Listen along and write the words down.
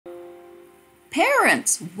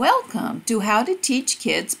Parents, welcome to How to Teach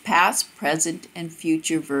Kids Past, Present, and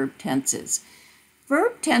Future Verb Tenses.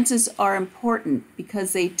 Verb tenses are important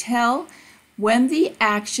because they tell when the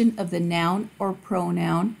action of the noun or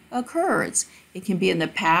pronoun occurs. It can be in the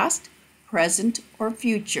past, present, or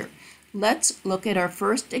future. Let's look at our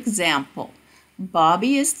first example.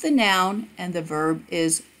 Bobby is the noun and the verb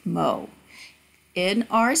is mow. In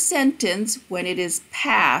our sentence, when it is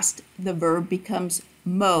past, the verb becomes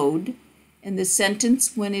mowed. In the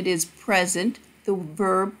sentence, when it is present, the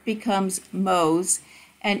verb becomes mows.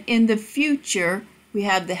 And in the future, we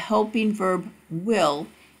have the helping verb will,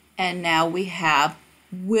 and now we have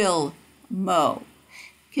will mow.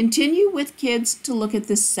 Continue with kids to look at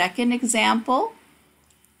the second example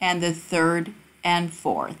and the third and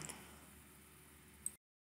fourth.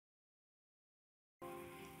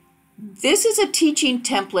 This is a teaching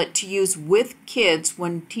template to use with kids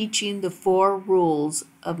when teaching the 4 rules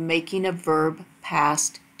of making a verb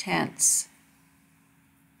past tense.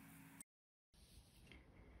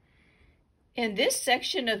 In this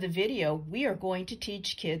section of the video, we are going to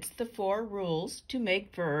teach kids the 4 rules to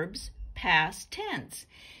make verbs past tense,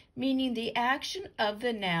 meaning the action of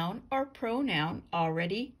the noun or pronoun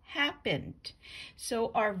already happened.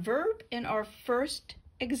 So our verb in our first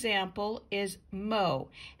example is mow,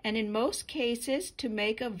 and in most cases to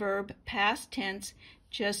make a verb past tense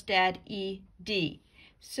just add ed.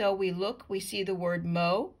 So we see the word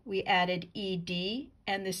mow, we added ed,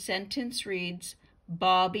 and the sentence reads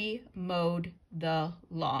Bobby mowed the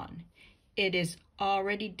lawn. It is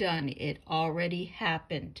already done, it already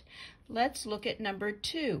happened. Let's look at number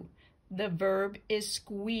 2. The verb is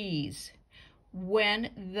squeeze.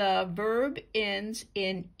 When the verb ends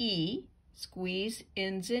in e, squeeze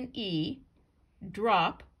ends in E,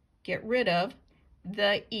 drop, get rid of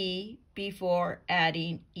the E before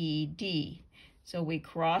adding ED. So we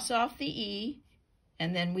cross off the E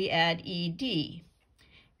and then we add ED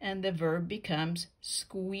and the verb becomes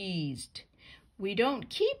squeezed. We don't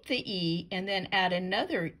keep the E and then add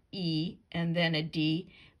another E and then a D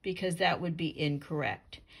because that would be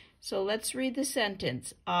incorrect. So let's read the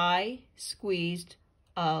sentence. I squeezed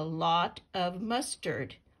a lot of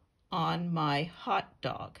mustard on my hot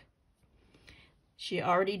dog. She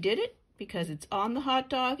already did it because it's on the hot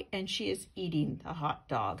dog and she is eating the hot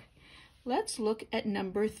dog. Let's look at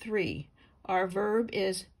number 3. Our verb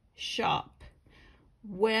is shop.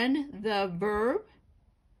 When the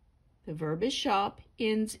verb is shop,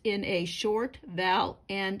 ends in a short vowel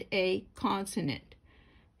and a consonant.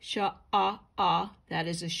 Sha-ah-ah, that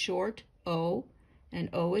is a short O, and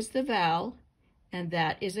O is the vowel, and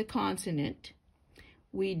that is a consonant.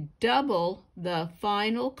 We double the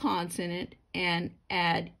final consonant and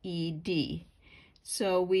add ed.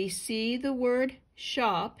 So we see the word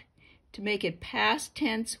shop. To make it past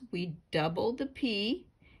tense, we double the P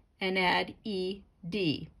and add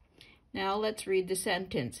ed. Now let's read the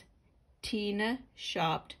sentence. Tina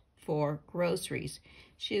shopped for groceries.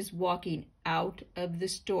 She is walking out of the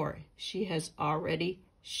store. She has already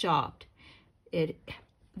shopped.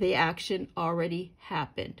 The action already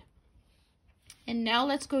happened. And now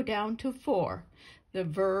let's go down to 4. The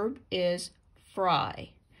verb is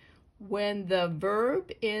fry. When the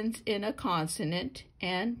verb ends in a consonant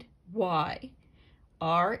and Y,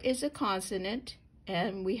 R is a consonant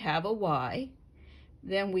and we have a Y,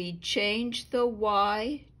 then we change the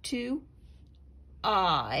Y to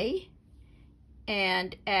I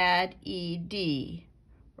and add ed.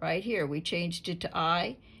 Right here, we changed it to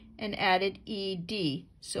I and added ed.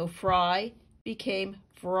 So fry became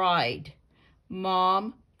fried.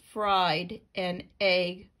 Mom fried an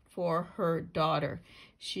egg for her daughter.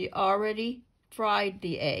 She already fried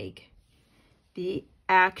the egg. The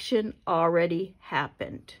action already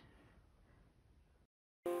happened.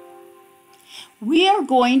 We are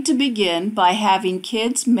going to begin by having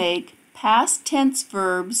kids make past tense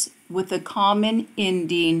verbs with a common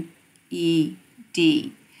ending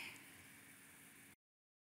ed.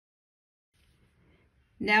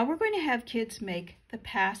 Now we're going to have kids make the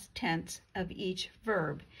past tense of each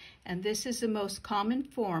verb, and this is the most common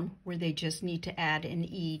form where they just need to add an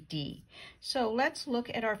ed. So let's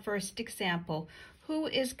look at our first example. Who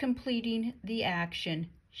is completing the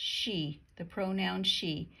action? She, the pronoun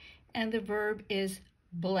she, and the verb is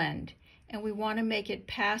blend. And we want to make it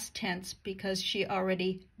past tense because she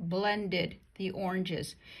already blended the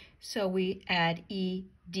oranges. So we add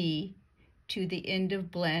ed to the end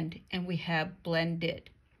of blend and we have blended.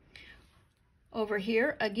 Over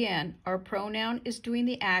here, again, our pronoun is doing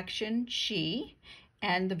the action, she,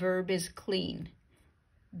 and the verb is clean.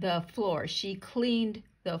 The floor, she cleaned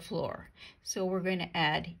the floor. So we're going to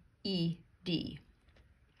add ed.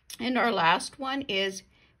 And our last one is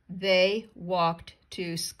they walked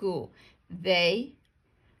to school. They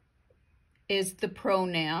is the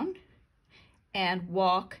pronoun and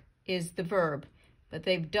walk is the verb. But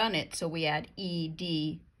they've done it, so we add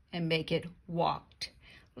ed and make it walked.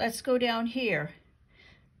 Let's go down here.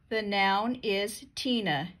 The noun is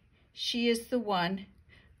Tina. She is the one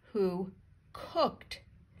who cooked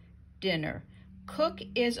dinner. Cook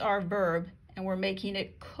is our verb, and we're making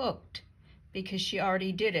it cooked because she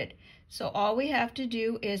already did it. So all we have to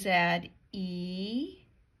do is add ed,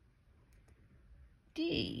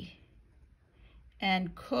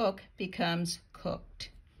 and cook becomes cooked.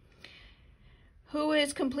 Who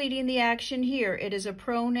is completing the action here? It is a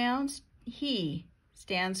pronoun. He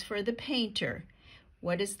stands for the painter.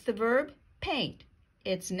 What is the verb? Paint.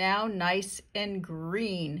 It's now nice and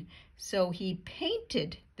green. So he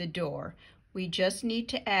painted the door. We just need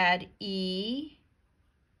to add ed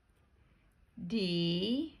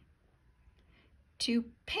to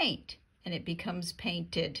paint, and it becomes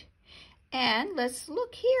painted. And let's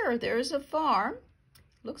look here. There's a farm.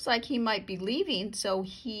 Looks like he might be leaving, so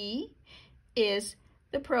he is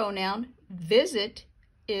the pronoun. Visit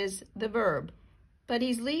is the verb. But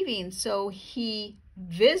he's leaving, so he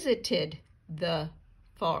visited the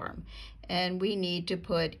farm. And we need to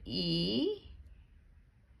put ed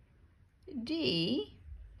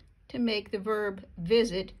to make the verb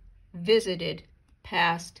visit, visited,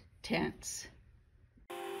 past tense.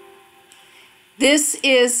 This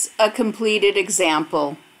is a completed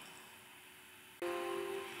example.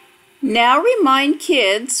 Now remind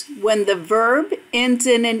kids when the verb ends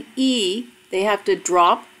in an E, they have to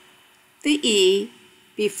drop the E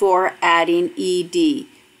before adding ed.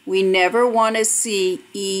 We never want to see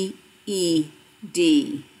EED.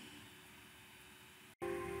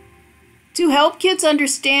 To help kids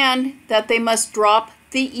understand that they must drop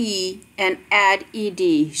the E and add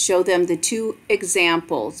ed, show them the two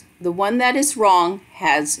examples. The one that is wrong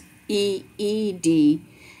has EED,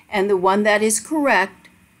 and the one that is correct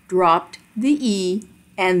dropped the E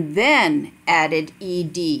and then added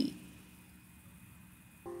ed.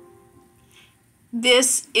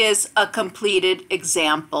 This is a completed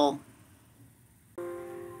example.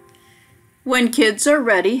 When kids are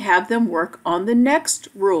ready, have them work on the next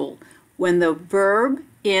rule. When the verb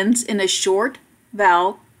ends in a short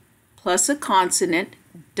vowel plus a consonant,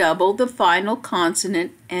 double the final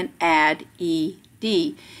consonant and add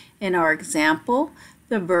ed. In our example,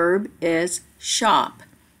 the verb is shop.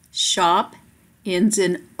 Shop ends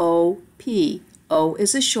in OP. O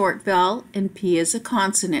is a short vowel and P is a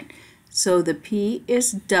consonant. So the P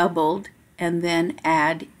is doubled and then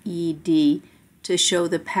add ed to show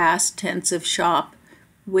the past tense of shop,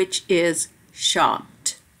 which is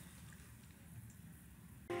shopped.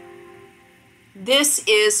 This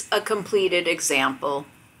is a completed example.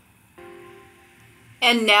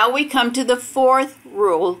 And now we come to the fourth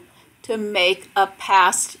rule to make a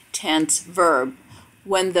past tense verb.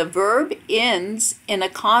 When the verb ends in a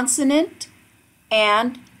consonant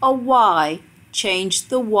and a Y, change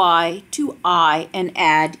the Y to I and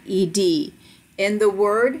add ed. In the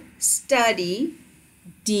word study,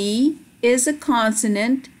 D is a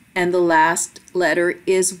consonant and the last letter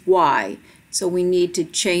is Y. So we need to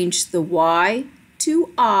change the Y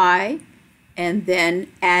to I and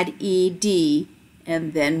then add ed,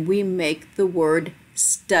 and then we make the word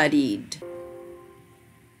studied.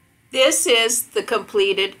 This is the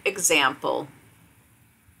completed example.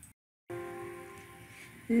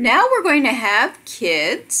 Now we're going to have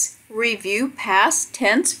kids review past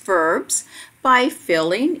tense verbs by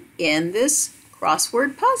filling in this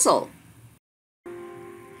crossword puzzle.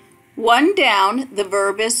 One down, the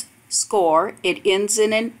verb is score. It ends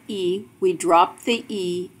in an E. We drop the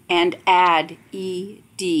E and add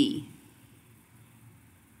ed.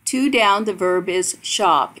 Two down, the verb is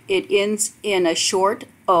shop. It ends in a short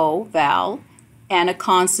O vowel and a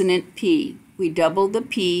consonant P. We double the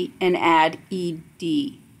P and add ed.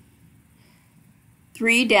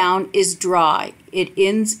 Three down is dry. It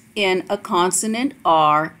ends in a consonant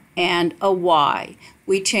R and a Y.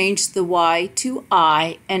 We change the Y to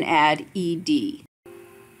I and add ed.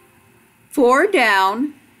 Four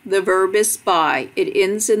down, the verb is spy. It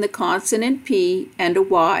ends in the consonant P and a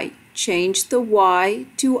Y. Change the Y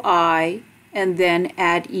to I and then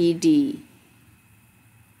add ed.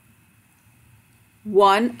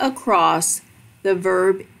 One across, the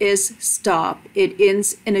verb is stop. It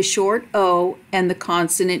ends in a short O and the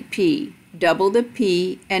consonant P. Double the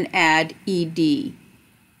P and add ed.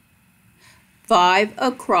 Five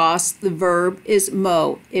across, the verb is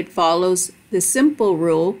mow. It follows the simple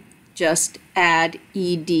rule, just add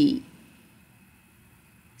ed.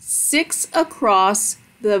 Six across,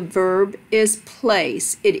 the verb is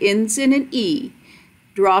place. It ends in an E.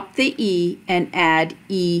 Drop the E and add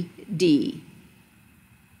ED.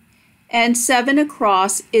 And 7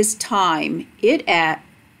 across is time. It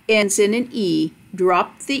ends in an E.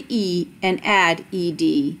 Drop the E and add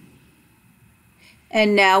ED.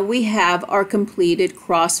 And now we have our completed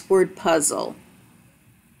crossword puzzle.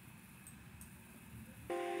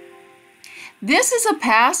 This is a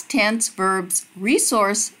past tense verbs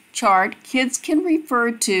resource chart kids can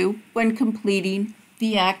refer to when completing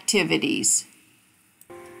the activities.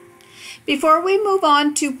 Before we move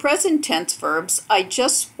on to present tense verbs, I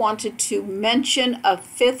just wanted to mention a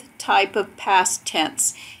fifth type of past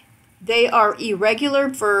tense. They are irregular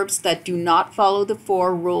verbs that do not follow the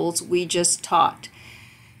 4 rules we just taught.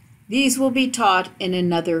 These will be taught in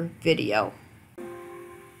another video.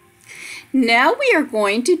 Now we are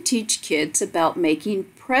going to teach kids about making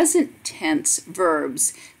present tense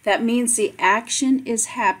verbs. That means the action is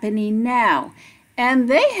happening now, and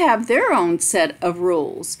they have their own set of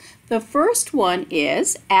rules. The first one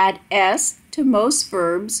is add S to most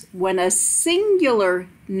verbs when a singular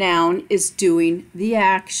noun is doing the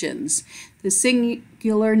actions. The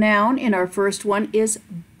singular noun in our first one is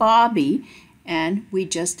Bobby, and we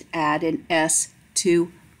just add an S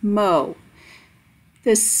to Mo.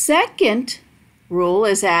 The second rule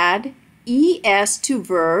is add ES to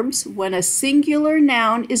verbs when a singular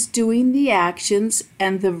noun is doing the actions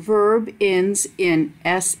and the verb ends in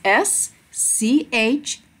SS,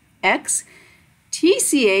 CH, X,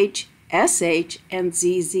 TCH, SH, and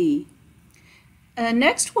ZZ. The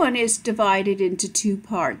next one is divided into 2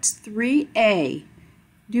 parts. 3A.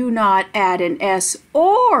 Do not add an S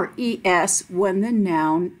or ES when the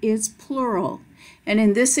noun is plural. And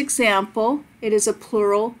in this example, it is a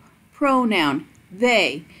plural pronoun,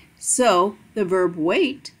 they. So the verb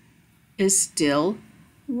wait is still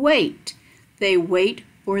wait. They wait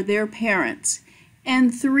for their parents.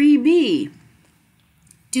 And 3B.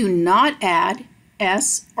 Do not add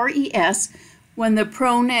S or ES when the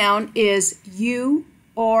pronoun is you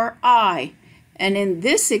or I. And in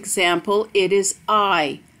this example, it is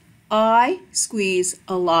I. I squeeze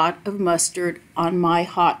a lot of mustard on my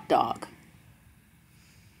hot dog.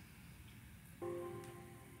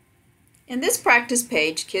 In this practice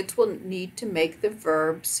page, kids will need to make the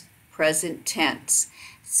verbs present tense,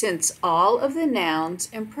 since all of the nouns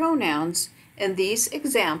and pronouns in these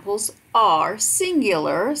examples are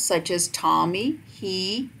singular, such as Tommy,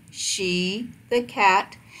 he, she, the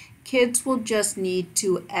cat. Kids will just need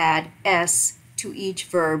to add S to each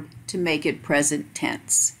verb to make it present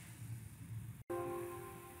tense.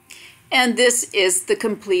 And this is the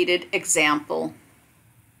completed example.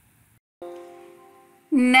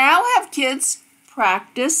 Now have kids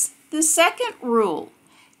practice the second rule.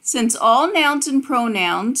 Since all nouns and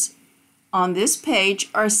pronouns on this page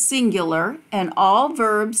are singular and all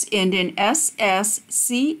verbs end in SS,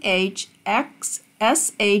 CH, X,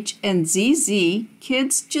 SH, and ZZ,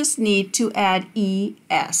 kids just need to add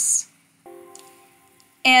ES.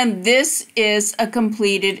 And this is a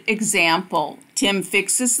completed example. Tim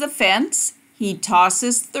fixes the fence, he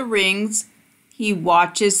tosses the rings, he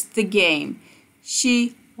watches the game.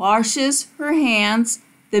 She washes her hands,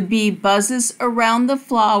 the bee buzzes around the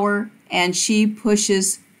flower, and she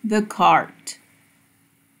pushes the cart.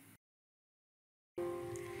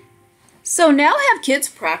 So now have kids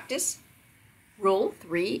practice Rule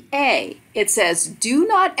 3A. It says, do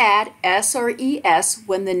not add S or ES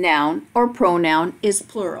when the noun or pronoun is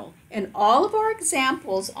plural. In all of our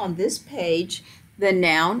examples on this page, the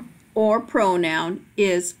noun or pronoun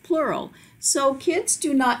is plural. So kids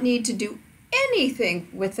do not need to do anything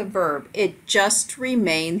with the verb. It just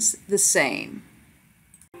remains the same.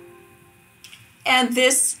 And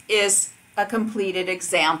this is a completed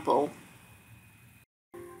example.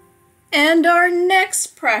 And our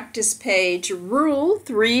next practice page, Rule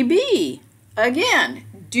 3B. Again,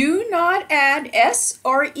 do not add S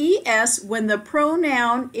or ES when the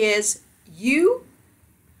pronoun is you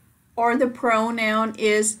or the pronoun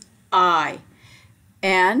is I.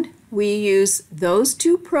 And we use those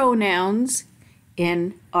 2 pronouns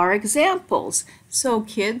in our examples. So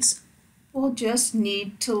kids will just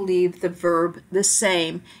need to leave the verb the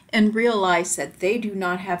same and realize that they do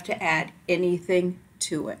not have to add anything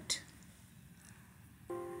to it.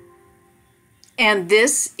 And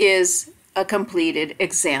this is a completed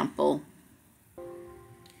example.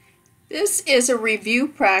 This is a review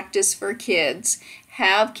practice for kids.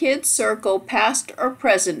 Have kids circle past or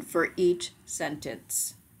present for each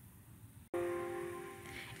sentence.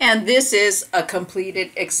 And this is a completed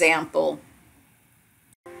example.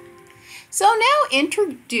 So now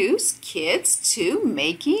introduce kids to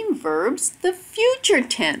making verbs the future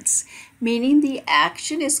tense, meaning the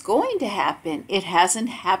action is going to happen. It hasn't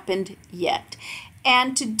happened yet.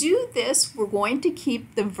 And to do this, we're going to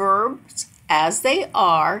keep the verbs as they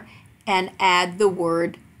are and add the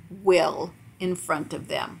word will in front of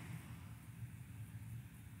them.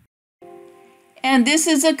 And this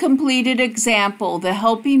is a completed example. The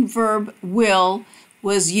helping verb will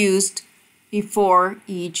was used before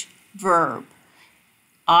each verb.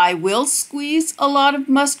 I will squeeze a lot of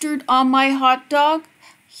mustard on my hot dog.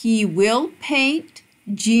 He will paint.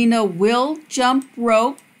 Gina will jump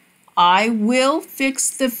rope. I will fix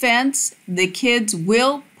the fence. The kids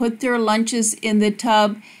will put their lunches in the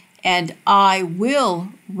tub. And I will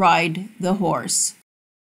ride the horse.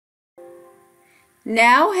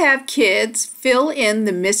 Now have kids fill in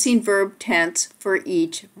the missing verb tense for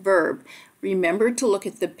each verb. Remember to look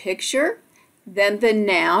at the picture, then the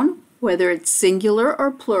noun, whether it's singular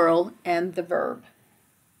or plural, and the verb.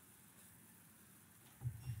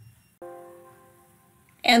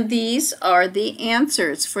 And these are the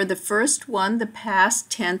answers. For the first one, the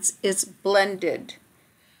past tense is blended.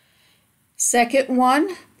 Second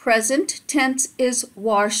one, present tense is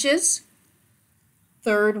washes.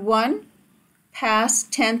 Third one,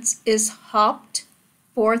 past tense is hopped.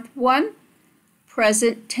 Fourth one,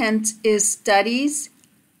 present tense is studies.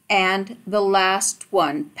 And the last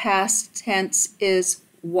one, past tense is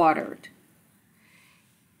watered.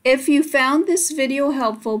 If you found this video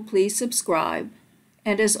helpful, please subscribe.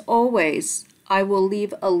 And as always, I will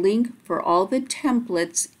leave a link for all the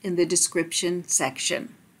templates in the description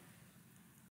section.